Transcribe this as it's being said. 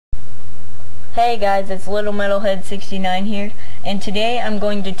Hey guys, it's Little Metalhead 69 here, and today I'm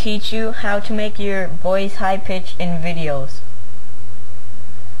going to teach you how to make your voice high-pitched in videos.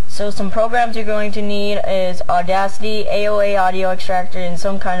 So some programs you're going to need is Audacity, AOA Audio Extractor, and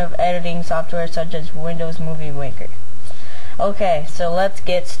some kind of editing software such as Windows Movie Maker. Okay, so let's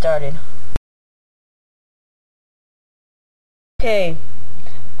get started. Okay,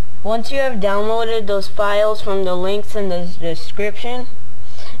 once you have downloaded those files from the links in the description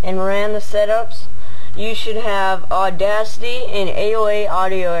and ran the setups, you should have Audacity and AOA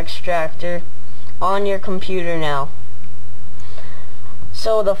Audio Extractor on your computer now.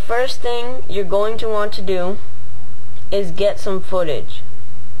 So the first thing you're going to want to do is get some footage.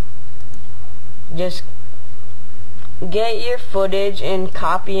 Just get your footage and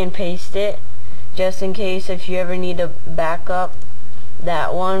copy and paste it, just in case if you ever need to back up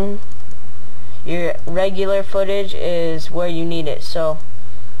that one. Your regular footage is where you need it. So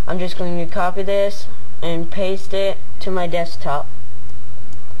I'm just going to copy this and paste it to my desktop.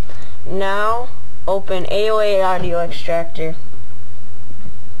 Now open AOA Audio Extractor.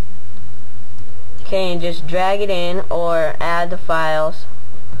 Okay, and just drag it in or add the files.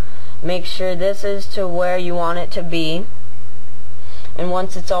 Make sure this is to where you want it to be. And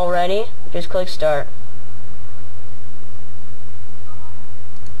once it's all ready, just click start.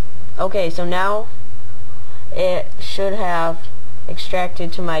 Okay, so now it should have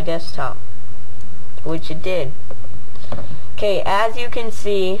extracted to my desktop, which it did. Okay, as you can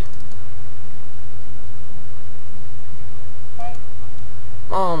see,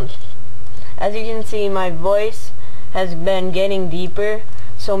 my voice has been getting deeper,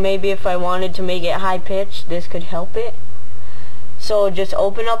 so maybe if I wanted to make it high pitched, this could help it. So just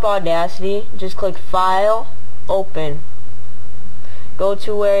open up Audacity, just click File, Open. Go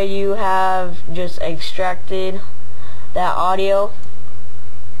to where you have just extracted that audio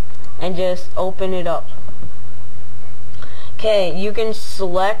and just open it up. Okay, you can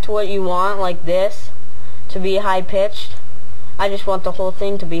select what you want, like this, to be high pitched. I just want the whole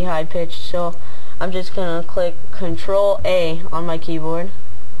thing to be high pitched, so I'm just gonna click Control A on my keyboard.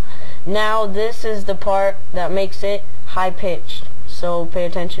 Now this is the part that makes it high pitched, so pay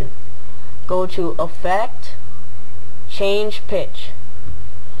attention. Go to Effect, Change Pitch,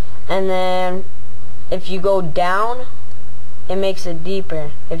 and then if you go down, it makes it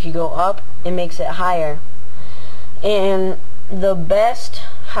deeper. If you go up, it makes it higher. And the best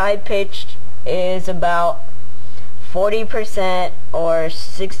high pitched is about 40% or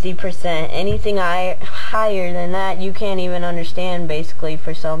 60%. Anything higher than that, you can't even understand basically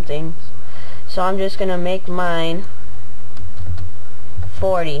for some things. So I'm just gonna make mine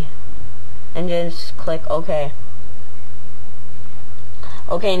 40 and just click OK.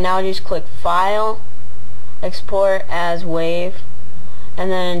 Okay, now just click File, Export as WAV, and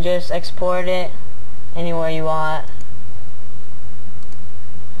then just export it anywhere you want.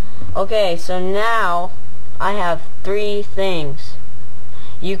 Okay, so now I have three things.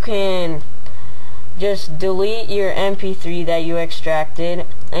 You can just delete your MP3 that you extracted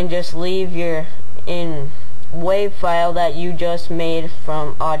and just leave your WAV file that you just made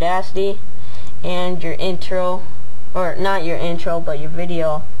from Audacity and your intro, or not your intro, but your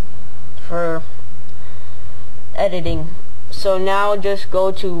video for editing. So now just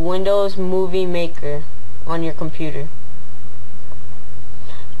go to Windows Movie Maker on your computer.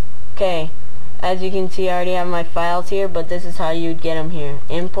 Okay, as you can see, I already have my files here, but this is how you'd get them here.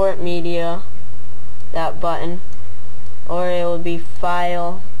 Import media, that button, or it would be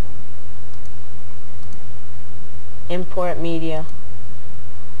File, Import media.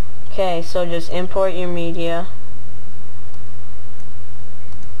 Okay, so just import your media.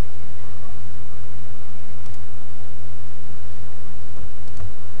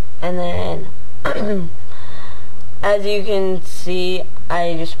 And then as you can see,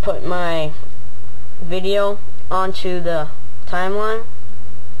 I just put my video onto the timeline,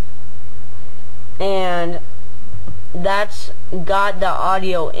 and that's got the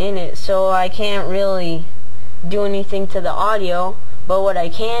audio in it, so I can't really do anything to the audio. But what I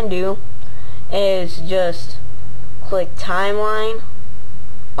can do is just click Timeline,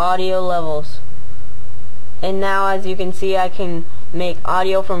 Audio Levels, and now as you can see, I can make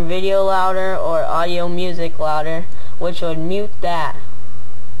audio from video louder or audio music louder, which would mute that,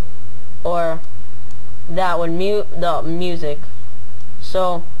 or that would mute the music.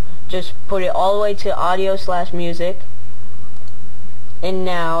 So just put it all the way to audio/music, and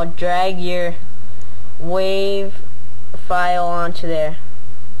now drag your WAV file onto there,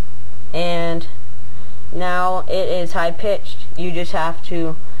 and now it is high pitched. You just have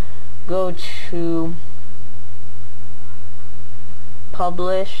to go to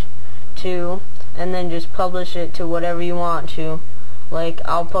publish to, and then just publish it to whatever you want to. Like,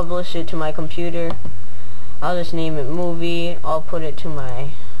 I'll publish it to my computer. I'll just name it movie. I'll put it to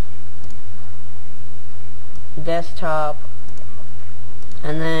my desktop,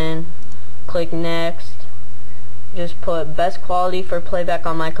 and then click next. Just put best quality for playback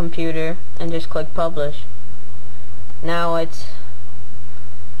on my computer, and just click publish. Now it's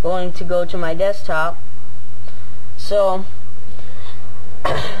going to go to my desktop. So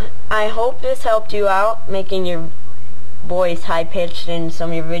I hope this helped you out, making your voice high-pitched in some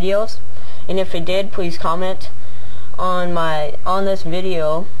of your videos. And if it did, please comment on this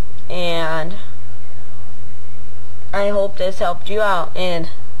video, and I hope this helped you out. And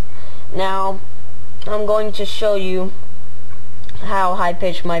now I'm going to show you how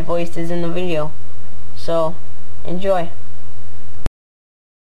high-pitched my voice is in the video. So enjoy.